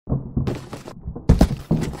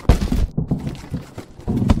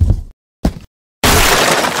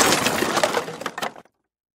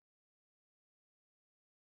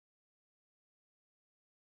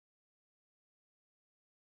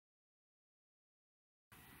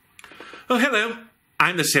Oh, hello.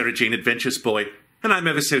 I'm the Sarah Jane Adventures boy, and I'm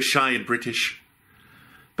ever so shy and British.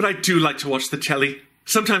 But I do like to watch the telly.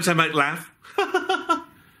 Sometimes I might laugh.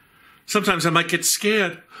 Sometimes I might get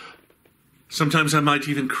scared. Sometimes I might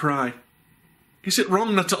even cry. Is it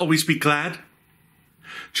wrong not to always be glad?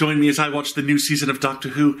 Join me as I watch the new season of Doctor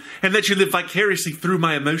Who and let you live vicariously through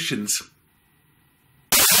my emotions.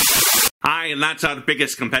 Hi, and that's our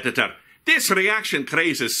biggest competitor. This reaction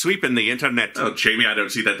craze is sweeping the internet. Oh, Jamie, I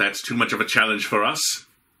don't see that that's too much of a challenge for us.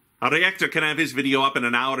 A reactor can have his video up in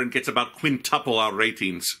an hour and gets about quintuple our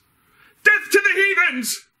ratings. Death to the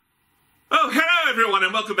heathens! Oh, hello everyone,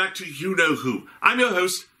 and welcome back to You Know Who. I'm your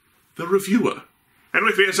host, the reviewer. And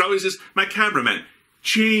with me as always is my cameraman,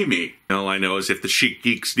 Jamie. All I know is if the chic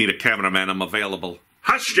geeks need a cameraman, I'm available.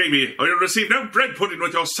 Hush, Jamie, or you'll receive no bread pudding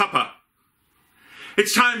with your supper.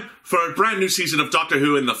 It's time for a brand new season of Doctor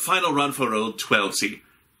Who in the final run for Old 12C.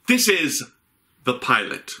 This is the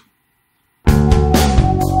pilot.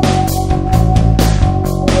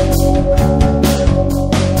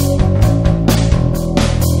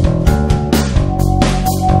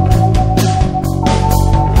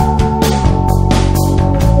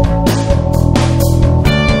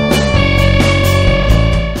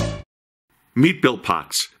 Meet Bill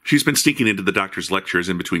Potts. She's been sneaking into the doctor's lectures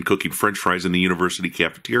in between cooking french fries in the university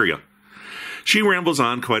cafeteria. She rambles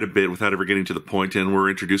on quite a bit without ever getting to the point, and we're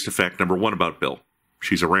introduced to fact number one about Bill.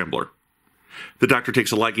 She's a rambler. The doctor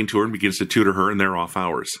takes a liking to her and begins to tutor her in their off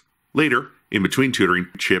hours. Later, in between tutoring,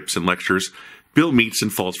 chips, and lectures, Bill meets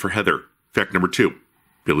and falls for Heather. Fact number two.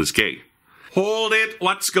 Bill is gay. Hold it!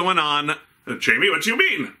 What's going on? Jamie, what do you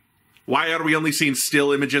mean? Why are we only seeing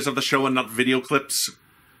still images of the show and not video clips?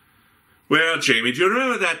 Well, Jamie, do you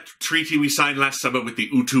remember that treaty we signed last summer with the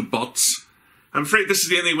Utu bots? I'm afraid this is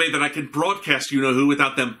the only way that I can broadcast You Know Who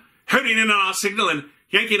without them honing in on our signal and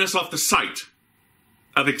yanking us off the site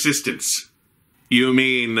of existence. You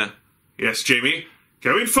mean... Yes, Jamie.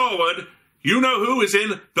 Going forward, You Know Who is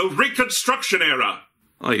in the Reconstruction era.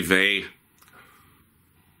 Oy vey.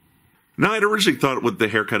 Now, I'd originally thought with the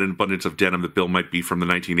haircut and abundance of denim that Bill might be from the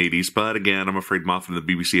 1980s, but again, I'm afraid Moffat and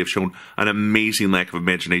the BBC have shown an amazing lack of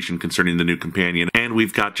imagination concerning the new companion, and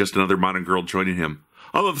we've got just another modern girl joining him.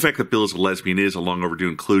 Although the fact that Bill is a lesbian is a long overdue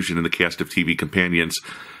inclusion in the cast of TV companions,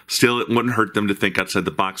 still it wouldn't hurt them to think outside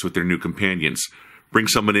the box with their new companions. Bring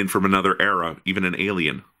someone in from another era, even an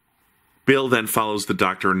alien. Bill then follows the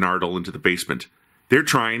Doctor and Nardole into the basement. They're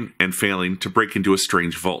trying, and failing, to break into a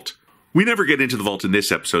strange vault. We never get into the vault in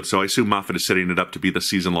this episode, so I assume Moffat is setting it up to be the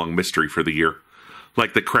season-long mystery for the year.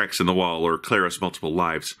 Like the cracks in the wall or Clara's multiple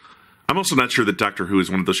lives. I'm also not sure that Doctor Who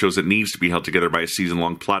is one of those shows that needs to be held together by a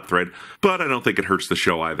season-long plot thread, but I don't think it hurts the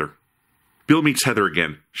show either. Bill meets Heather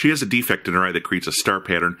again. She has a defect in her eye that creates a star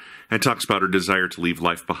pattern, and talks about her desire to leave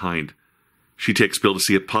life behind. She takes Bill to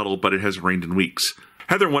see a puddle, but it has rained in weeks.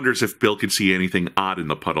 Heather wonders if Bill can see anything odd in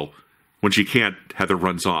the puddle. When she can't, Heather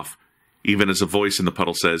runs off, even as a voice in the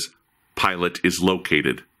puddle says, "Pilot is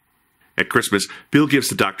located." At Christmas, Bill gives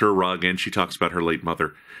the doctor a rug and she talks about her late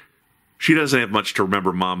mother. She doesn't have much to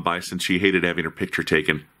remember Mom by since she hated having her picture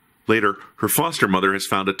taken. Later, her foster mother has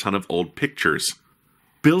found a ton of old pictures.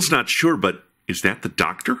 Bill's not sure, but is that the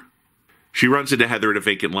doctor? She runs into Heather at a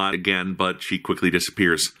vacant lot again, but she quickly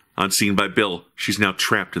disappears. Unseen by Bill, she's now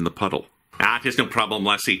trapped in the puddle. Ah, 'tis no problem,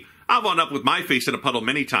 lassie. I've wound up with my face in a puddle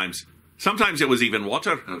many times. Sometimes it was even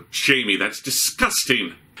water. Oh, Jamie, that's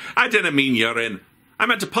disgusting. I didn't mean urine. I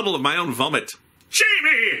meant a puddle of my own vomit.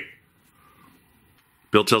 Jamie!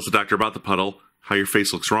 Bill tells the doctor about the puddle, how your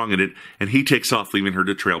face looks wrong in it, and he takes off, leaving her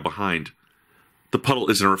to trail behind. The puddle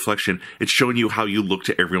isn't a reflection. It's showing you how you look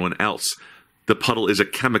to everyone else. The puddle is a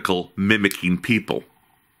chemical mimicking people.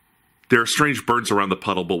 There are strange birds around the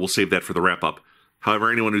puddle, but we'll save that for the wrap-up.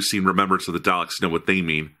 However, anyone who's seen Remembrance of the Daleks know what they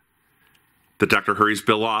mean. The doctor hurries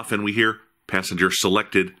Bill off, and we hear, "Passenger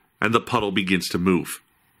selected," and the puddle begins to move.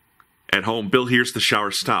 At home, Bill hears the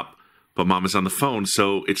shower stop, but Mom is on the phone,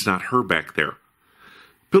 so it's not her back there.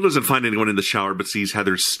 Bill doesn't find anyone in the shower, but sees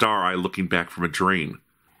Heather's star eye looking back from a drain.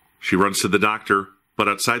 She runs to the doctor, but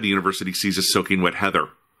outside the university sees a soaking wet Heather.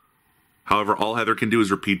 However, all Heather can do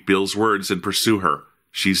is repeat Bill's words and pursue her.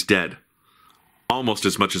 She's dead. Almost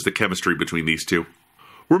as much as the chemistry between these two.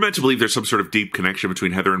 We're meant to believe there's some sort of deep connection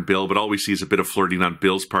between Heather and Bill, but all we see is a bit of flirting on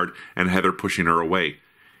Bill's part and Heather pushing her away.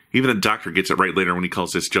 Even the doctor gets it right later when he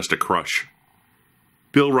calls this just a crush.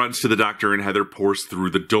 Bill runs to the doctor and Heather pours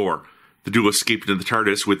through the door. The duo escape into the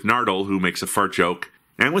TARDIS with Nardole, who makes a fart joke.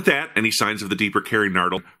 And with that, any signs of the deeper caring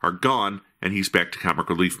Nardole are gone, and he's back to comic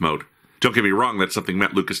relief mode. Don't get me wrong, that's something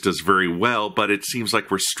Matt Lucas does very well, but it seems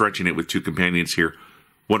like we're stretching it with two companions here.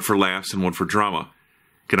 One for laughs and one for drama.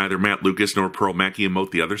 Can neither Matt Lucas nor Pearl Mackie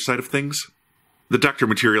emote the other side of things? The Doctor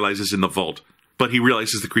materializes in the vault, but he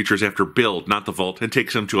realizes the creature is after Bill, not the vault, and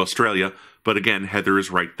takes him to Australia, but again, Heather is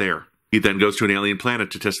right there. He then goes to an alien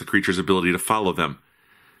planet to test the creature's ability to follow them.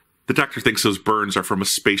 The Doctor thinks those burns are from a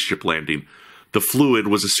spaceship landing. The fluid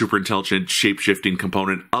was a super intelligent, shape-shifting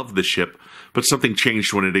component of the ship, but something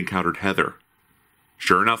changed when it encountered Heather.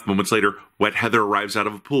 Sure enough, moments later, wet Heather arrives out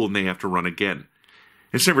of a pool and they have to run again.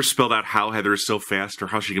 It's never spelled out how Heather is so fast or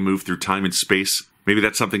how she can move through time and space. Maybe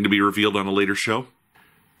that's something to be revealed on a later show?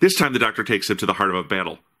 This time the Doctor takes him to the heart of a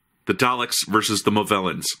battle. The Daleks versus the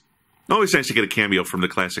Movellans. Always nice to get a cameo from the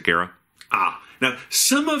classic era. Now,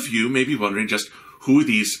 some of you may be wondering just who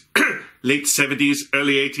these late 70s,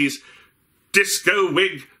 early 80s, disco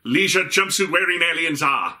wig, leisure jumpsuit wearing aliens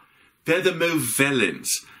are. They're the Movellans,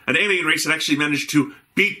 an alien race that actually managed to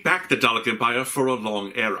beat back the Dalek Empire for a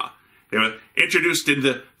long era. They were introduced in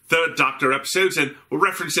the Third Doctor episodes and were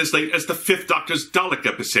referenced as late as the Fifth Doctor's Dalek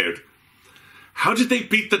episode. How did they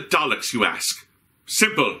beat the Daleks, you ask?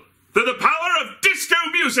 Simple. They're the power of disco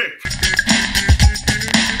music!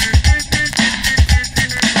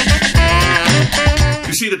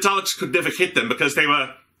 You see, the Daleks could never hit them because they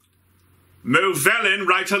were Movellan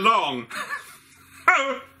right along.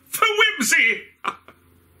 Oh, for whimsy!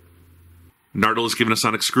 Nardole is given a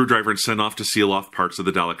sonic screwdriver and sent off to seal off parts of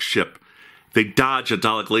the Dalek ship. They dodge a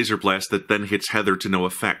Dalek laser blast that then hits Heather to no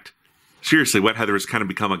effect. Seriously, Wet Heather has kind of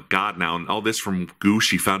become a god now, and all this from goo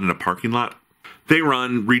she found in a parking lot? They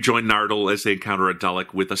run, rejoin Nardole as they encounter a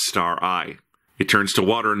Dalek with a star eye. It turns to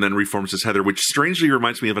water and then reforms as Heather, which strangely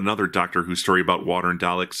reminds me of another Doctor Who story about water and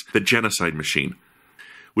Daleks, The Genocide Machine,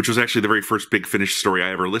 which was actually the very first Big Finish story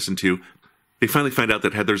I ever listened to. They finally find out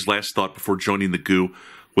that Heather's last thought before joining the goo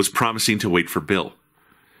was promising to wait for Bill.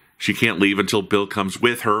 She can't leave until Bill comes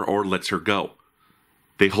with her or lets her go.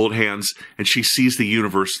 They hold hands, and she sees the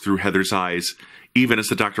universe through Heather's eyes, even as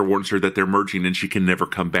the Doctor warns her that they're merging and she can never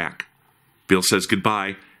come back. Bill says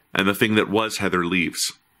goodbye, and the thing that was Heather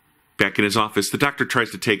leaves. Back in his office, the Doctor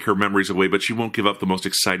tries to take her memories away, but she won't give up the most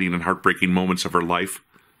exciting and heartbreaking moments of her life.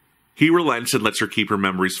 He relents and lets her keep her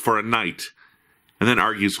memories for a night, and then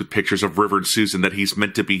argues with pictures of River and Susan that he's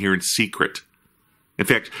meant to be here in secret. In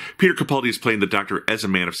fact, Peter Capaldi is playing the Doctor as a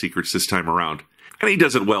man of secrets this time around, and he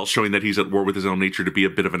does it well, showing that he's at war with his own nature to be a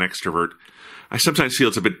bit of an extrovert. I sometimes feel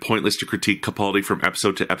it's a bit pointless to critique Capaldi from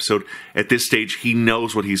episode to episode. At this stage, he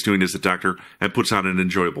knows what he's doing as the Doctor and puts on an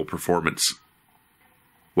enjoyable performance.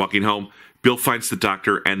 Walking home, Bill finds the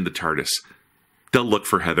Doctor and the TARDIS. They'll look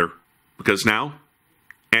for Heather, because now,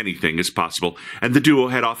 anything is possible, and the duo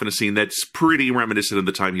head off in a scene that's pretty reminiscent of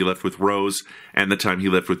the time he left with Rose and the time he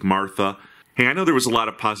left with Martha. Hey, I know there was a lot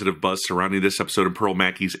of positive buzz surrounding this episode and Pearl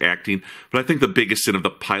Mackie's acting, but I think the biggest sin of the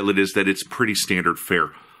pilot is that it's pretty standard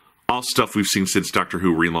fare. All stuff we've seen since Doctor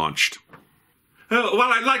Who relaunched.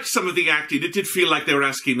 While I liked some of the acting, it did feel like they were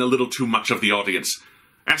asking a little too much of the audience.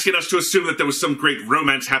 Asking us to assume that there was some great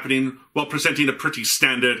romance happening while presenting a pretty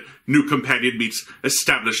standard new companion meets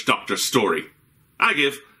established Doctor story. I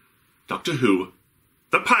give Doctor Who,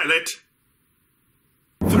 the pilot,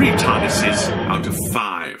 3 TARDISes out of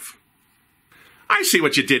 5. I see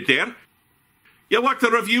what you did there. You worked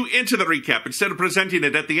the review into the recap instead of presenting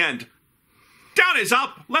it at the end. Down is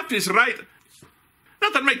up, left is right.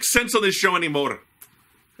 Nothing makes sense on this show anymore.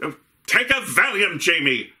 Take a Valium,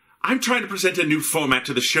 Jamie. I'm trying to present a new format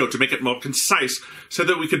to the show to make it more concise so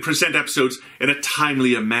that we can present episodes in a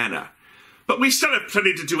timelier manner. But we still have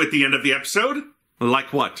plenty to do at the end of the episode.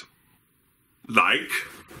 Like what? Like?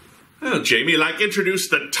 Oh, Jamie, introduce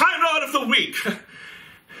the Time Lord of the Week.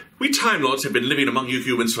 We Time Lords have been living among you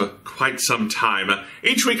humans for quite some time.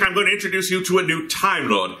 Each week I'm going to introduce you to a new Time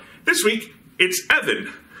Lord. This week, it's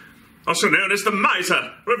Evan, also known as the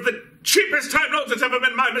Miser, one of the cheapest Time Lords it's ever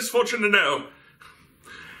been my misfortune to know.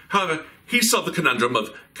 However, he solved the conundrum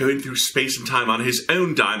of going through space and time on his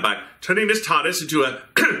own dime by turning his TARDIS into a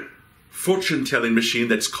fortune-telling machine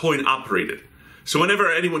that's coin-operated. So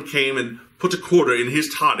whenever anyone came and put a quarter in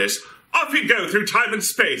his TARDIS, off he'd go through time and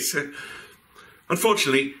space.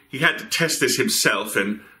 Unfortunately, he had to test this himself,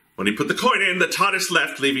 and when he put the coin in, the TARDIS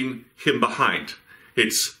left, leaving him behind.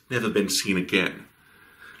 It's never been seen again.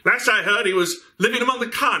 Last I heard, he was living among the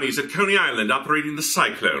Carnies at Coney Island, operating the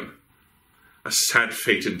Cyclone. A sad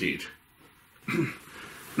fate indeed.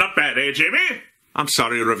 Not bad, eh, Jamie? I'm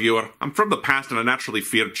sorry, reviewer. I'm from the past and I naturally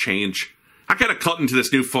fear change. I gotta cut into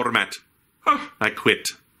this new format. Oh, I quit.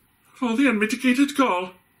 For the unmitigated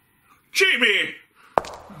gall. Jamie!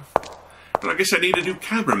 Well, I guess I need a new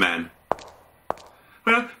cameraman.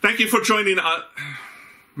 Well, thank you for joining,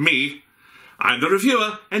 me. I'm the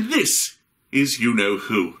reviewer, and this is You Know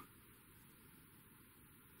Who.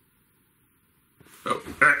 Oh.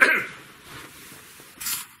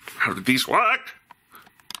 How did these work?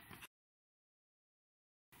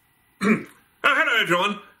 Hello,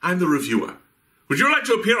 everyone. I'm the reviewer. Would you like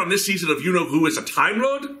to appear on this season of You Know Who as a Time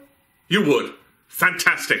Lord? You would.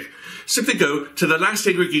 Fantastic. Simply go to the Last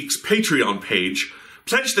Angry Geek's Patreon page,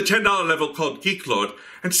 pledge the $10 level called Geek Lord,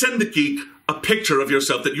 and send the geek a picture of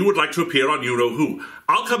yourself that you would like to appear on You Know Who.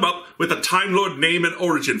 I'll come up with a Time Lord name and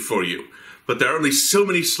origin for you. But there are only so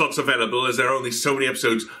many slots available as there are only so many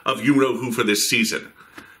episodes of You Know Who for this season.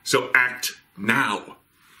 So act now.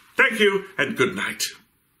 Thank you and good night.